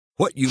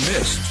What you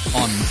missed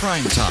on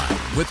Prime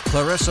Time with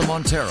Clarissa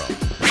Montero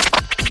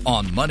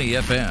on Money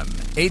FM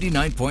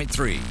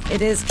 89.3.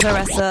 It is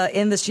Clarissa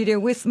in the studio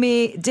with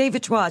me,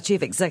 David Chua,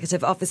 Chief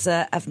Executive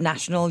Officer of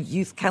National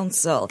Youth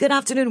Council. Good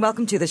afternoon.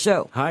 Welcome to the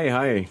show.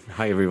 Hi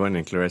everyone,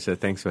 and Clarissa,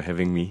 thanks for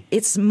having me.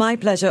 It's my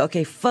pleasure.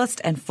 Okay, first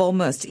and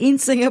foremost, in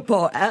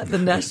Singapore at the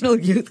National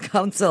Youth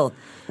Council,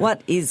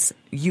 what is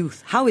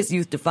youth? How is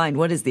youth defined?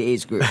 What is the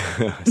age group?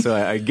 So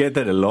I get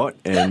that a lot,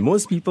 and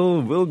most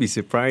people will be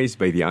surprised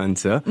by the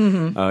answer.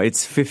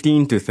 It's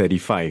 15 to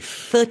 35.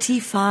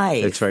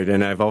 35. That's right,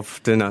 and I've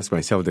often asked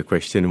myself the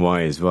question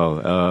why as well.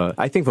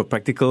 I think for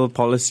practical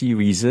policy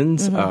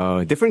reasons,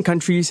 different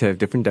countries have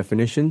different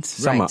definitions.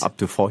 Some Right. are up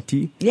to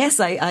 40. Yes,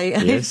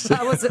 Yes.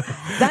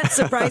 that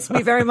surprised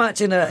me very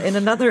much in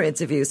another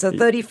interview. So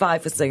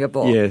 35 for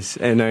Singapore. Yes,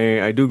 and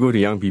I do go to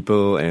young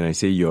people and I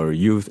say, you're a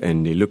youth,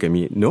 and they look at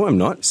me, no, I'm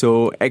not.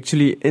 So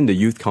actually in the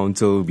Youth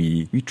Council,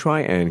 we try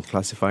and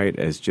classify it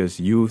as just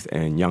youth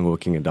and young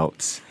working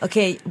adults.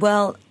 Okay,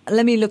 well,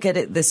 let me look at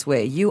it this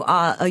way. You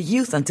are a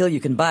youth until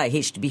you can buy a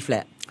HDB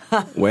flat.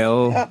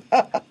 Well,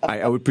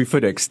 I would prefer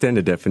to extend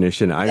the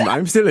definition.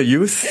 I'm still a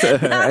youth.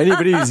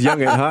 Anybody who's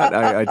young at heart,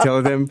 I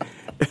tell them,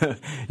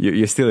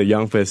 you're still a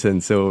young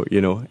person. So,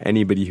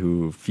 anybody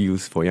who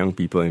feels for young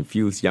people and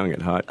feels young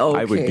at heart,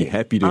 I would be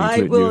happy to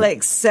include I will you.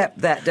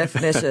 accept that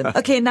definition.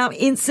 Okay, now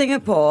in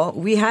Singapore,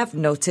 we have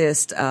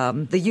noticed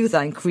the youth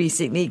are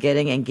increasingly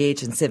getting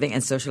engaged in civic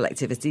and social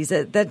activities.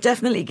 They're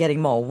definitely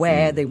getting more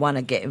aware. They want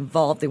to get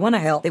involved. They want to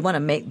help. They want to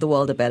make the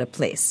world a better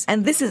place.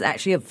 And this is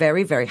actually a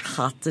very, very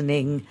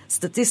heartening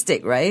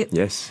statistic, right?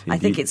 Yes, I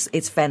think indeed.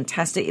 it's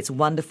fantastic. It's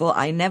wonderful.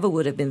 I never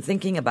would have been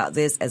thinking about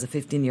this as a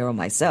 15-year-old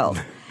myself.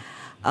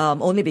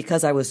 Only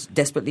because I was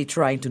desperately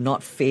trying to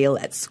not fail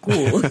at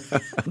school.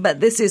 But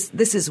this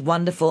is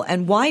wonderful.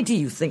 And why do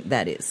you think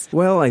that is?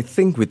 Well, I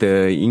think with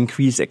the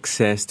increased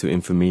access to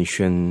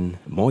information,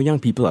 more young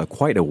people are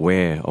quite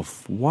aware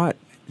of what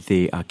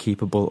they are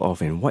capable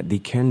of and what they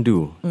can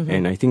do.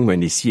 And I think when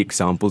they see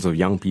examples of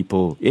young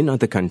people in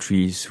other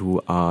countries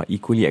who are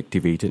equally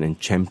activated and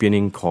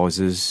championing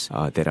causes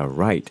that are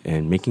right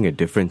and making a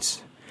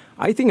difference,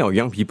 I think our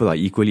young people are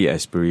equally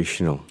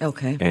aspirational.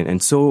 Okay.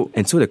 And so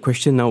the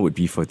question now would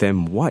be for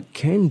them, what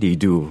can they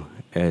do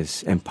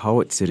as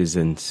empowered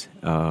citizens?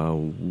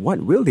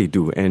 What will they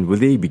do? And will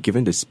they be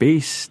given the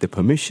space, the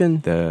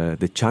permission,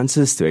 the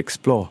chances to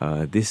explore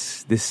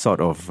this sort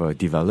of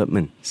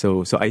development?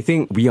 So I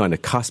think we are on the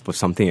cusp of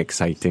something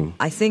exciting.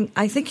 I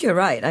think you're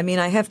right. I mean,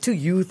 I have two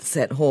youths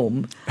at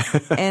home,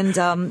 and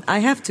I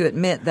have to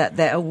admit that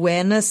their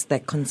awareness, their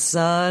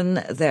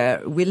concern,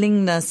 their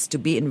willingness to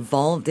be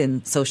involved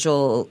in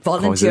social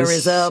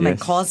volunteerism and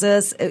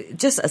causes, it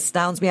just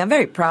astounds me. I'm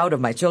very proud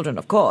of my children,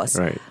 of course.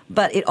 Right.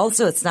 But it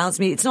also astounds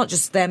me. It's not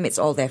just them, it's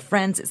all their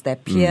friends, it's their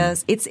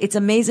peers. It's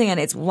amazing and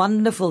it's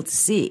wonderful to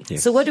see.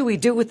 Yes. So what do we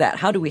do with that?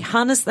 How do we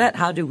harness that?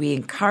 How do we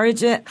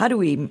encourage it? How do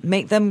we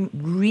make them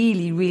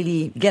really,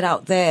 really get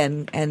out there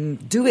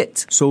and do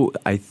it? So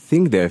I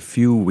think there are a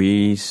few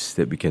ways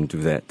that we can do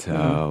that.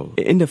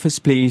 In the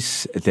first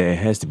place, there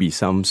has to be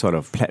some sort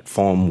of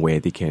platform where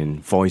they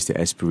can voice their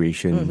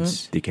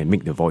aspirations, they can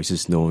make their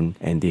voices known,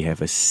 and they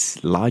have a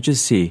larger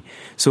say.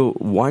 So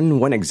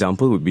one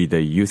example would be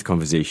the youth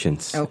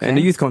conversations. Okay. And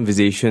the youth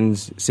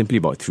conversations, simply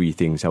about three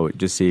things. I would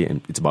just say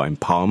it's about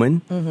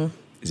empowerment.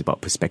 It's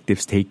about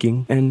perspectives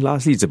taking. And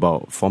lastly, it's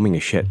about forming a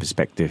shared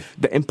perspective.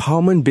 The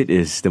empowerment bit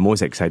is the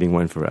most exciting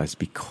one for us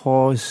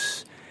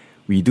because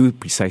we do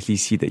precisely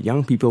see that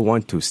young people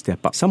want to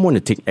step up. Some want to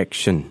take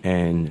action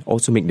and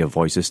also make their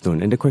voices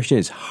known. And the question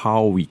is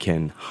how we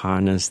can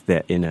harness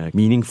that in a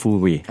meaningful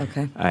way.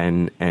 Okay.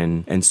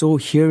 And so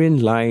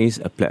herein lies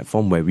a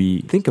platform where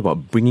we think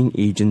about bringing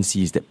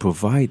agencies that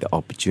provide the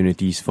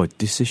opportunities for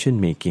decision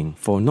making,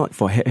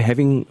 for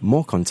having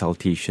more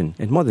consultation,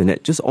 and more than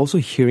that, just also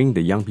hearing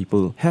the young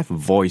people have a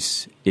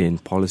voice in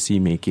policy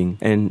making,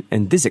 and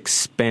this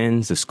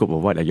expands the scope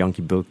of what a young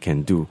people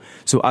can do.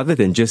 So other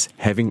than just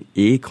having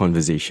a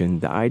conversation,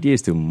 the idea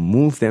is to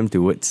move them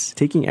towards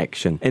taking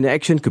action. And the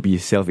action could be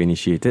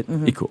self-initiated.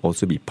 It could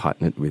also be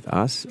partnered with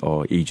us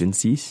or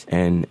agencies.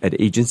 And at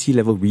the agency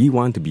level, we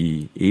want to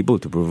be able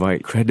to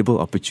provide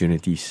credible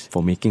opportunities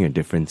for making a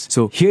difference.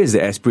 So here's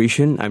the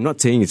aspiration. I'm not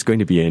saying it's going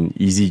to be an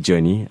easy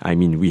journey. I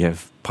mean, we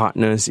have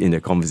partners in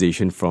the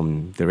conversation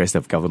from the rest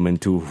of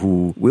government too,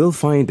 who will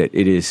find that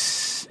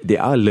they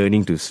are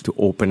learning to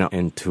open up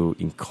and to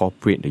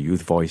incorporate the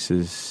youth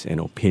voices and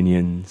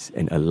opinions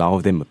and allow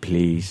them a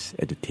place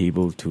at the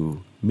table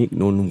to make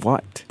known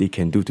what they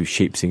can do to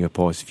shape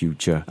Singapore's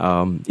future.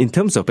 In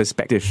terms of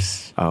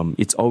perspectives,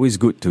 it's always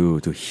good to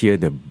hear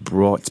the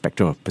broad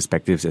spectrum of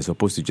perspectives as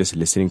opposed to just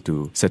listening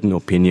to certain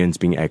opinions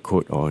being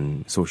echoed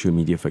on social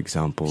media, for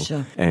example.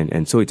 Sure.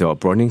 And so it's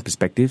about broadening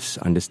perspectives,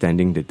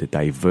 understanding the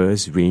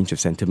diverse range of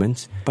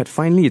sentiments. But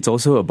finally, it's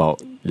also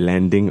about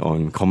landing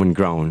on common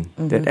ground.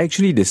 That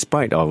actually,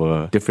 despite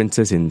our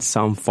differences in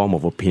some form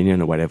of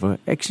opinion or whatever,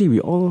 actually we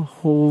all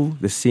hold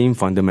the same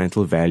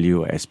fundamental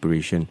value or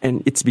aspiration.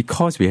 And it's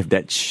because we have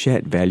that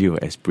shared value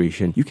or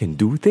aspiration, you can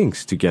do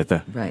things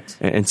together. Right.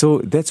 And so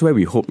that's where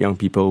we hope young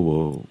people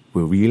will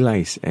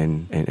realize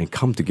and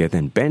come together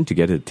and band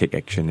together to take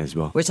action as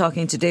well. We're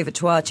talking to David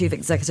Chua, Chief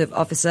Executive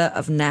Officer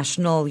of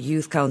National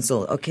Youth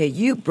Council. Okay,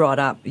 you brought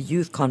up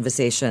youth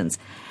conversations.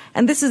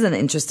 And this is an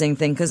interesting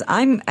thing because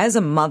I'm, as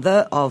a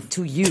mother of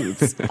two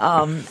youths,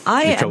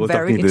 I am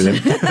very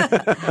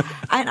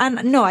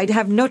No, I'd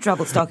have no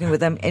trouble talking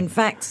with them. In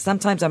fact,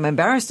 sometimes I'm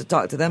embarrassed to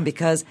talk to them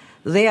because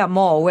they are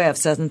more aware of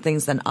certain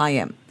things than I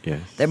am. Yes.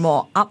 They're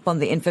more up on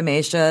the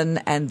information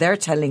and they're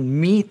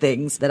telling me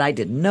things that I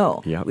didn't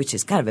know, Yep. which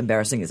is kind of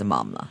embarrassing as a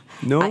mom.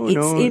 No.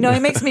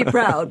 It makes me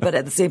proud, but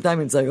at the same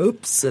time it's like,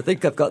 oops, I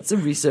think I've got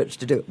some research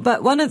to do.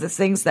 But one of the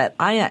things that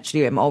I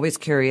actually am always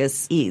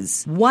curious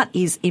is what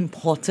is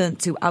important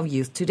to our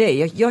youth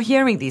today? You're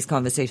hearing these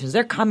conversations.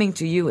 They're coming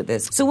to you with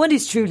this. So what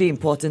is truly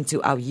important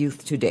to our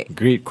youth today?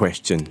 Great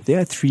question. There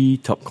are three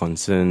top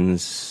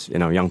concerns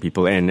in our young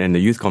people and the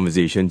youth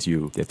conversations.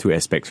 There are two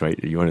aspects, right?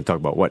 You want to talk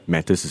about what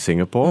matters to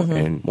Singapore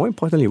and more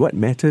importantly, what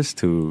matters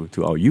to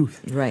our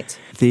youth. Right.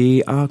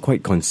 They are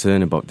quite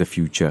concerned about the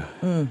future.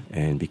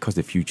 And because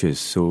the future is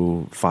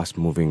so fast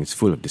moving, it's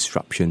full of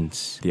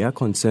disruptions, they are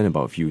concerned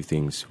about a few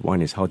things.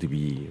 One is how to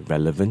be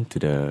relevant to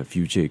the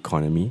future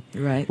economy.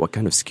 Right. What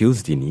kind of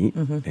skills they need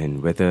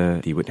and whether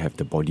they would have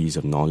the bodies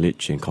of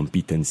knowledge and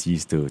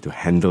competencies to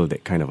handle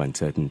that kind of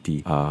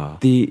uncertainty.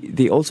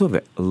 They also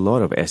have a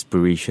lot of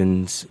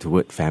aspirations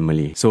toward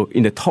family. So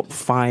in the top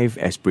 5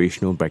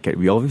 aspirational bracket,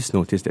 we always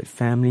notice that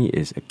family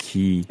is a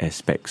key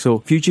aspect. So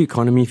future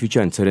economy,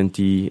 future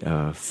uncertainty,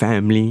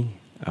 family,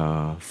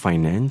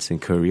 finance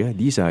and career,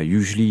 these are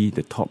usually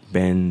the top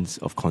bands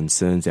of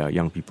concerns that our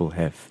young people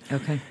have.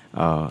 Okay.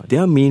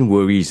 Their main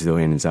worries, though,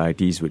 and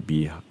anxieties would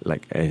be,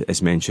 like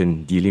as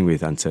mentioned, dealing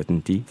with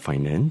uncertainty.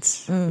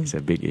 Finance is a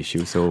big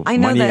issue. So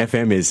Money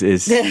FM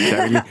is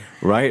directly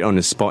right on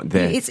the spot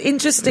there. It's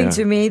interesting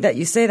to me that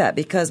you say that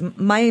because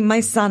my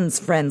son's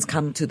friends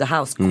come to the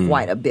house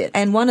quite a bit.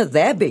 And one of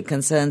their big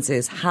concerns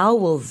is how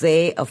will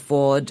they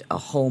afford a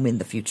home in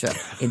the future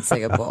in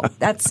Singapore?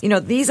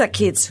 These are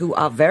kids who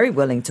are very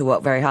willing to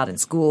work very hard in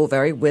school,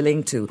 very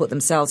willing to put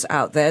themselves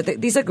out there.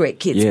 These are great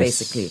kids,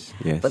 basically.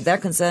 Yes. But their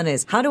concern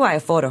is, how do I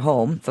afford a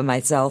home for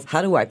myself?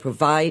 How do I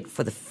provide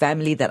for the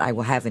family that I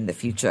will have in the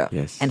future?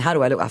 Yes. And how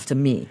do I look after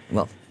me?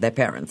 Well, their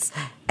parents.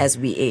 As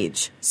we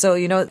age. So,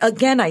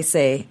 again, I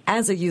say,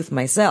 as a youth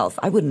myself,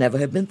 I would never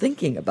have been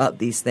thinking about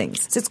these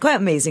things. So it's quite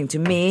amazing to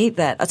me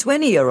that a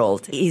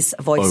 20-year-old is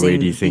voicing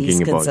already thinking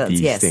these about concerns.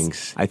 these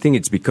things. I think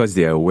it's because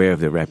they are aware of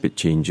the rapid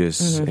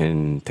changes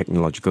and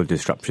technological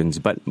disruptions.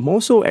 But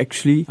more so,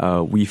 actually,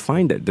 we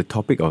find that the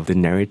topic of the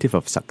narrative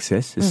of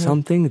success is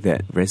something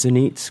that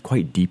resonates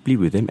quite deeply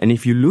with them. And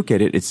if you look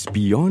at it, it's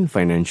beyond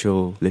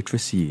financial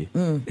literacy.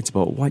 It's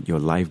about what your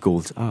life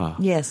goals are.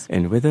 Yes.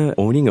 And whether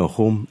owning a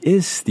home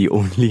is the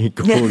only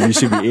goal you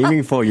should be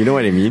aiming for, you know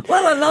what I mean?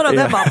 Well, a lot of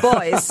them are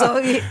boys, so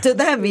to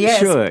them, yes.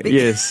 Sure,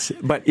 yes.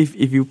 But if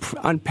you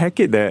unpack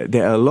it,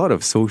 there are a lot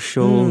of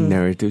social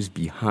narratives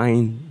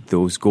behind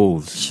those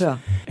goals. Sure.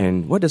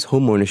 And what does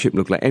home ownership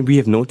look like? And we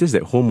have noticed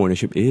that home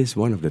ownership is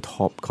one of the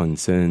top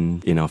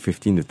concerns in our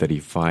 15 to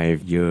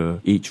 35 year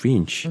age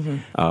range.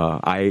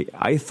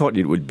 I thought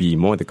it would be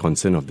more the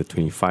concern of the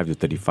 25 to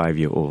 35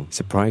 year old.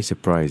 Surprise,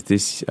 surprise.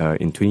 This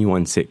in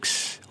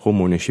 21/6. Home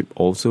ownership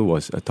also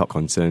was a top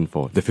concern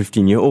for the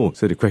 15-year-old.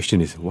 So the question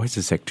is, why is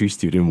the secondary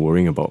student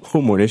worrying about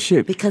home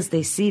ownership? Because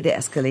they see the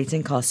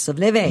escalating costs of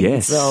living.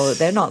 Yes. So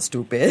they're not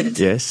stupid.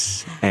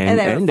 Yes. And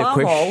they're far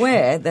more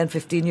aware than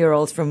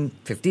 15-year-olds from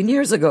 15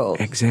 years ago.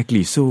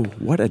 Exactly. So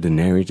what are the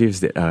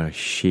narratives that are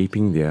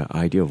shaping their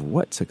idea of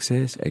what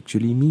success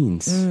actually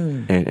means?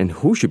 And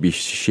who should be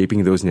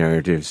shaping those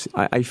narratives?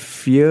 I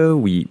fear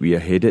we are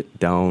headed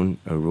down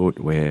a road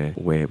where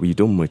we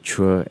don't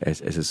mature as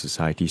a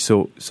society.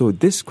 So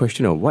this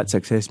question of what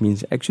success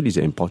means actually is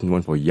an important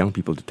one for young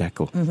people to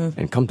tackle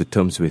and come to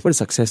terms with. What does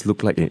success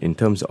look like in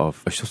terms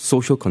of a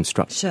social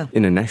construct, Sure.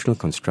 in a national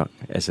construct,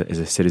 as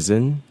a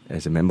citizen,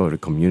 as a member of the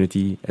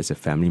community, as a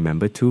family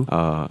member too,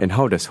 and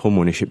how does home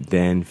ownership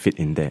then fit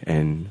in there,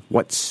 and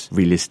what's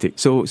realistic?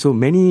 So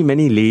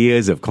many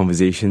layers of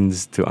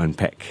conversations to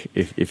unpack,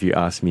 if you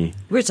ask me.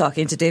 We're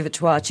talking to David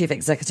Chua, Chief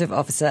Executive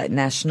Officer at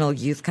National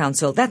Youth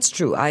Council. That's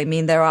true. I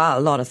mean, there are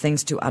a lot of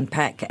things to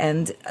unpack,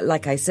 and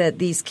like I said,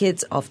 these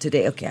kids of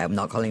today. Okay, I'm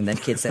not calling them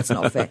kids, that's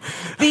not fair.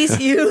 These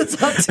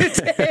youths of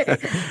today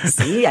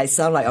See, I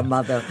sound like a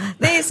mother.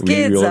 These We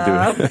kids all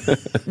are... do.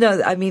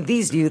 No, I mean,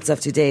 these youths of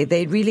today,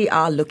 they really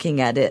are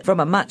looking at it from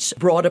a much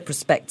broader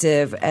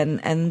perspective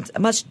and a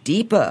much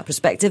deeper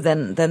perspective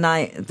than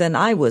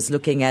I was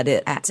looking at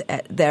it at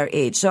their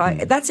age. So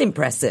that's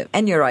impressive.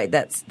 And you're right,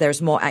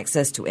 there's more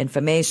access to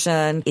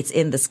information. It's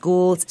in the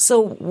schools.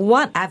 So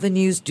what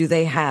avenues do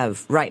they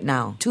have right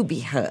now to be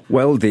heard?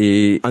 Well,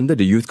 under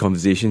the youth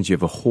conversations, you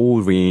have a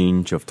whole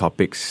range of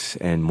topics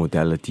and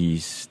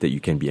modalities that you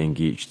can be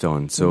engaged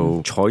on.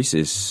 So choice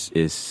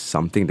is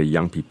something that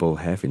young people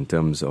have in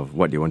terms of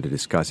what they want to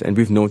discuss. And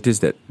we've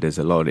noticed that there's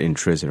a lot of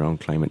interest around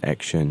climate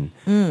action,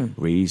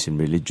 race and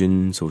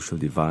religion, social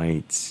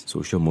divides,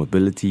 social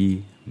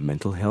mobility,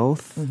 mental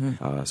health.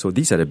 So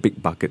these are the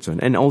big buckets.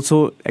 And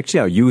also, actually,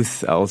 our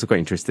youth are also quite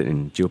interested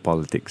in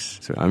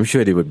geopolitics. So I'm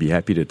sure they would be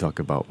happy to talk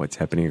about what's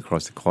happening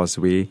across the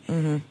causeway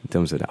in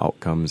terms of the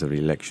outcomes of the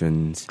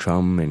elections,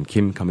 Trump and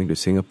Kim coming to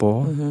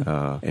Singapore,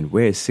 and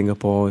where is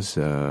Singapore's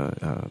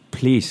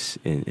place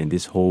in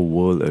this whole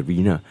world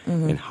arena,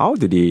 and how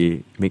do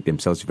they make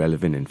themselves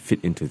relevant and fit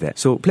into that.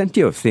 So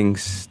plenty of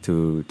things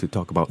to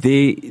talk about.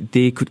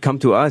 They could come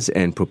to us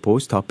and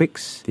propose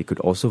topics. They could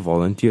also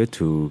volunteer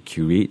to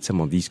curate some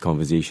of these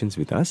conversations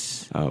with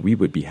us. We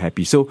would be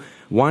happy. So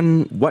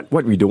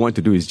what we don't want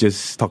to do is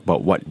just talk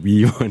about what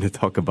we want to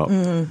talk about.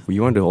 We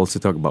want to also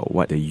talk about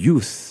what the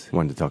youth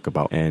want to talk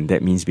about, and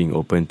that means being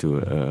open to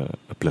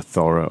a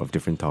plethora of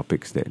different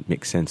topics that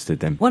make sense to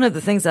them. One of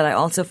the things that I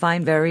also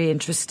find very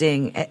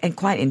interesting and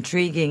quite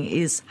intriguing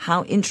is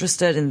how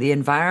interested in the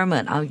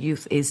environment our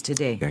youth is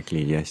today.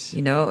 Exactly, yes.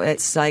 You know,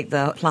 it's like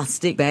the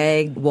plastic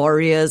bag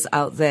warriors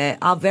out there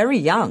are very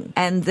young,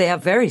 and they are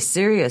very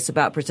serious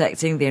about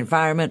protecting the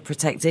environment,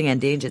 protecting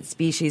endangered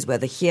species,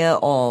 whether here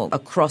or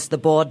across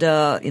the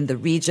border, in the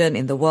region,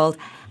 in the world.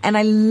 And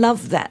I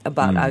love that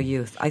about our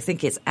youth. I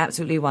think it's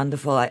absolutely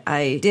wonderful.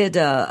 I did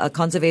a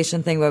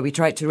conservation thing where we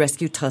tried to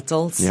rescue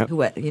turtles, who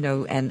were,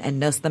 and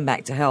nurse them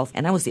back to health.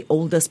 And I was the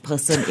oldest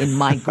person in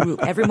my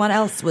group. Everyone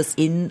else was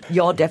in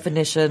your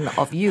definition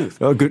of youth.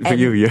 Oh, good for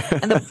you, yeah.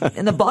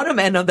 and the bottom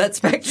end of that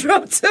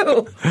spectrum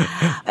too.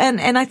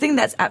 And I think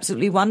that's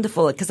absolutely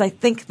wonderful, because I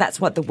think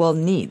that's what the world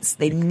needs.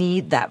 They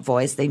need that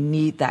voice. They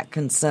need that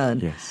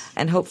concern. Yes.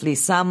 And hopefully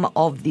some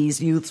of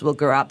these youths will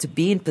grow up to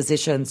be in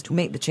positions to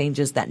make the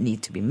changes that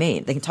need to be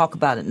made. They can talk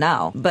about it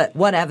now, but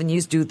what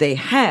avenues do they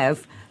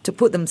have to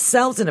put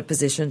themselves in a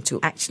position to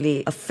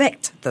actually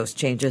affect those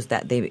changes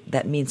that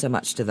mean so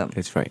much to them?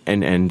 That's right.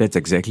 And that's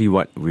exactly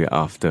what we're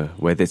after,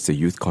 whether it's the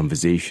youth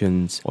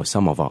conversations or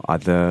some of our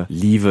other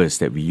levers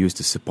that we use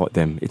to support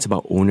them. It's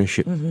about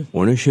ownership.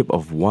 Ownership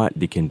of what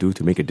they can do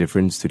to make a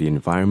difference to the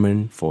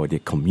environment, for their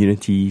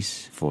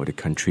communities, for the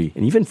country,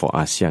 and even for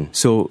ASEAN.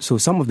 So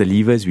some of the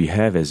levers we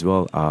have as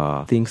well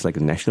are things like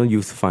the National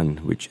Youth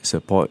Fund, which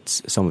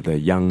supports some of the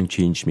young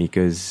change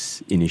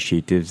makers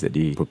initiatives that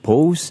they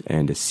propose,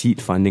 and the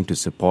seed fund to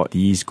support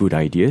these good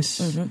ideas.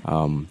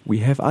 We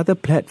have other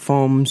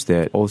platforms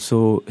that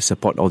also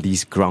support all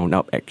these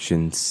ground-up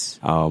actions.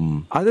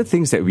 Other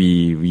things that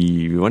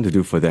we want to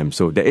do for them.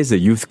 So there is a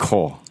Youth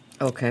Corps.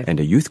 Okay. And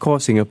the Youth Corps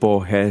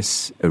Singapore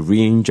has a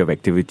range of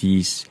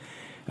activities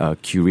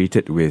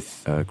curated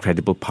with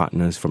credible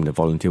partners from the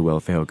volunteer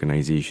welfare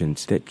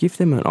organizations that give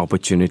them an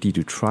opportunity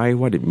to try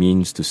what it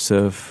means to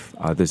serve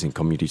others in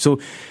community. So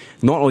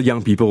not all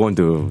young people want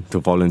to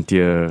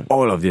volunteer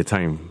all of their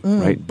time,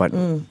 right? But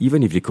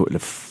even if they could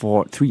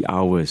afford 3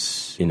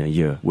 hours in a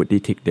year, would they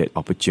take that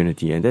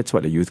opportunity? And that's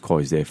what the Youth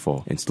Corps is there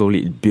for. And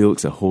slowly it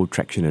builds a whole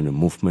traction and a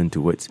movement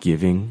towards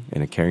giving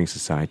and a caring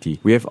society.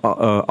 We have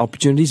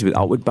opportunities with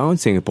Outward Bound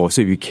Singapore.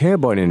 So if you care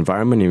about an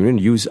environment and you want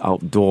to use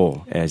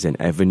outdoor as an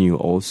avenue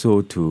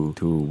also to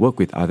work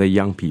with other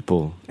young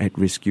people,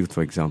 at-risk youth,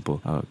 for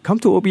example, come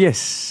to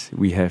OBS.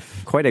 We have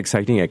quite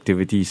exciting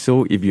activities.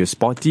 So if you're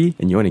sporty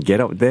and you want to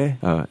get out there,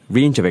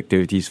 range of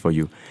activities for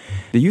you.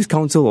 The Youth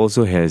Council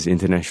also has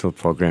international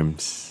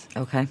programs.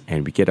 Okay.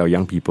 And we get our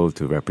young people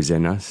to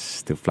represent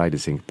us, to fly the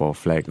Singapore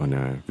flag on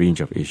a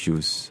range of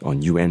issues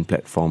on UN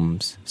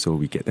platforms. So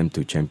we get them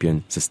to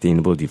champion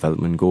sustainable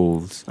development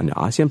goals. On the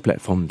ASEAN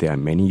platform, there are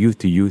many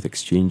youth-to-youth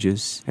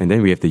exchanges. And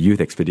then we have the Youth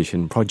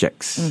Expedition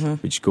Projects,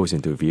 which goes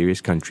into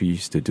various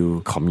countries to do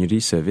community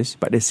service,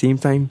 but at the same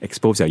time,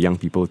 expose our young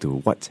people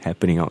to what's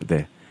happening out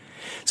there.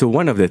 So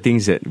one of the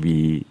things that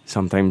we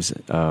sometimes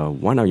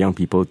want our young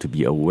people to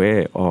be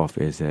aware of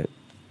is that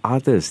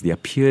others, their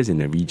peers in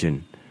the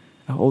region,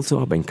 are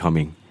also up and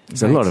coming.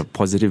 There's a lot of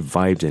positive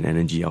vibes and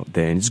energy out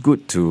there, and it's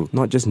good to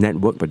not just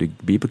network, but to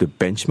be able to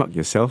benchmark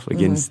yourself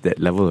against that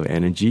level of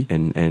energy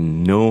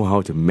and know how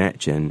to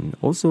match and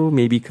also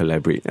maybe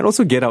collaborate and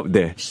also get out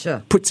there.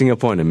 Sure. Put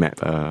Singapore on the map,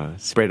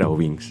 spread our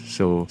wings.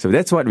 So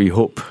that's what we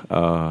hope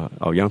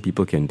our young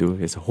people can do.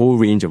 There's a whole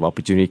range of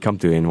opportunity. Come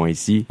to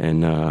NYC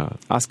and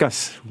ask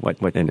us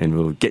what and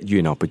we'll get you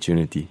an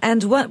opportunity.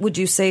 And what would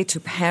you say to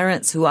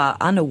parents who are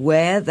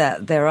unaware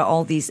that there are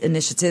all these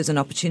initiatives and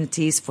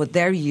opportunities for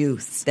their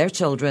youth, their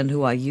children, children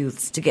who are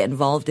youths to get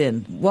involved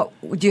in? What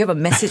do you have a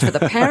message for the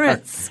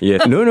parents? Yeah,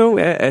 no.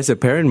 As a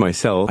parent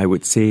myself, I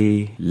would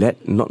say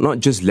not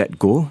just let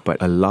go, but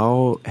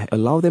allow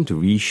them to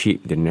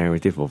reshape the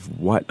narrative of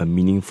what a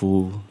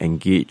meaningful,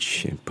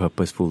 engaged, and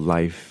purposeful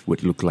life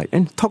would look like,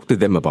 and talk to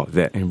them about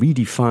that, and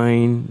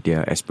redefine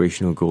their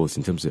aspirational goals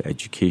in terms of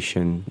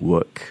education,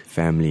 work,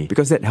 family,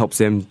 because that helps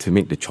them to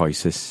make the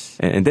choices,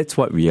 and that's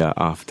what we are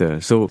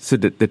after. So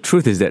the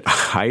truth is that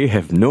I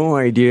have no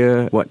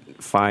idea what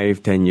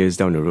 5-10 years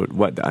down the road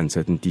what the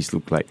uncertainties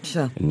look like.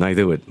 Sure. And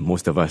neither would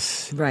most of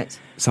us. Right.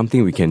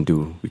 Something we can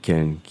do. We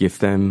can give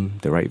them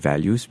the right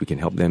values. We can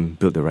help them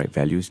build the right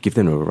values. Give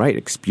them the right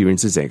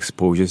experiences and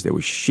exposures that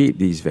will shape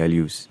these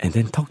values. And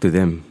then talk to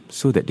them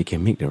so that they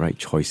can make the right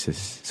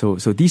choices. So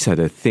these are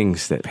the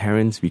things that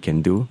parents we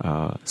can do.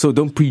 So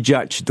don't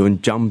prejudge.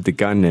 Don't jump the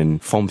gun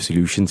and form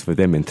solutions for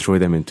them and throw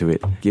them into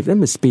it. Give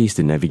them a space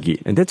to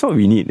navigate. And that's what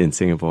we need in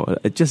Singapore.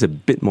 Just a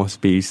bit more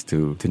space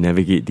to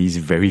navigate these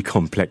very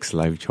complex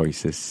life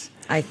choices.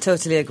 I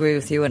totally agree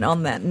with you. And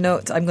on that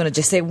note, I'm going to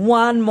just say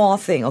one more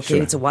thing. Okay,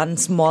 Sure. It's one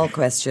small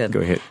question.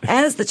 Go ahead.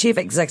 As the Chief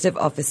Executive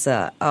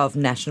Officer of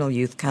National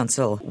Youth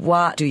Council,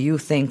 what do you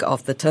think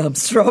of the term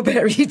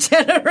strawberry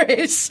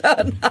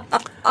generation?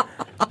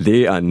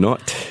 They are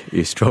not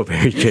a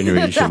strawberry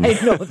generation. I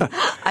know.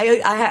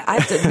 I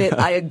have to admit,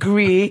 I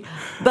agree.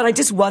 But I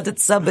just wanted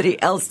somebody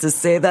else to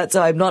say that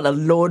so I'm not a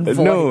lone voice.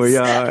 No,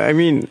 yeah. I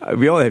mean,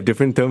 we all have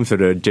different terms for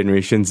the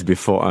generations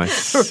before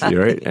us,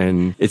 right?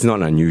 And it's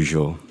not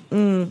unusual.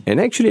 And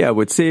actually, I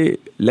would say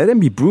let them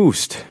be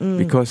bruised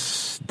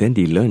because then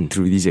they learn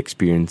through these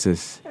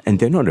experiences and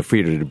they're not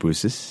afraid of the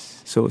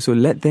bruises. So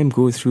let them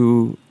go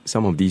through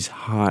some of these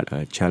hard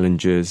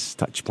challenges,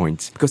 touch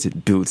points, because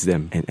it builds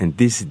them. And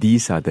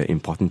these are the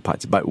important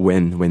parts. But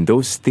when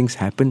those things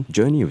happen,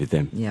 journey with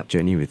them. Yep.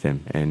 Journey with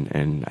them.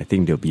 And I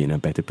think they'll be in a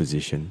better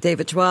position.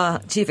 David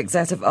Chua, Chief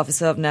Executive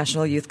Officer of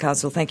National Youth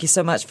Council, thank you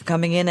so much for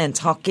coming in and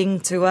talking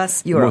to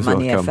us. You are on Most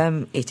Money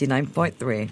welcome. FM 89.3.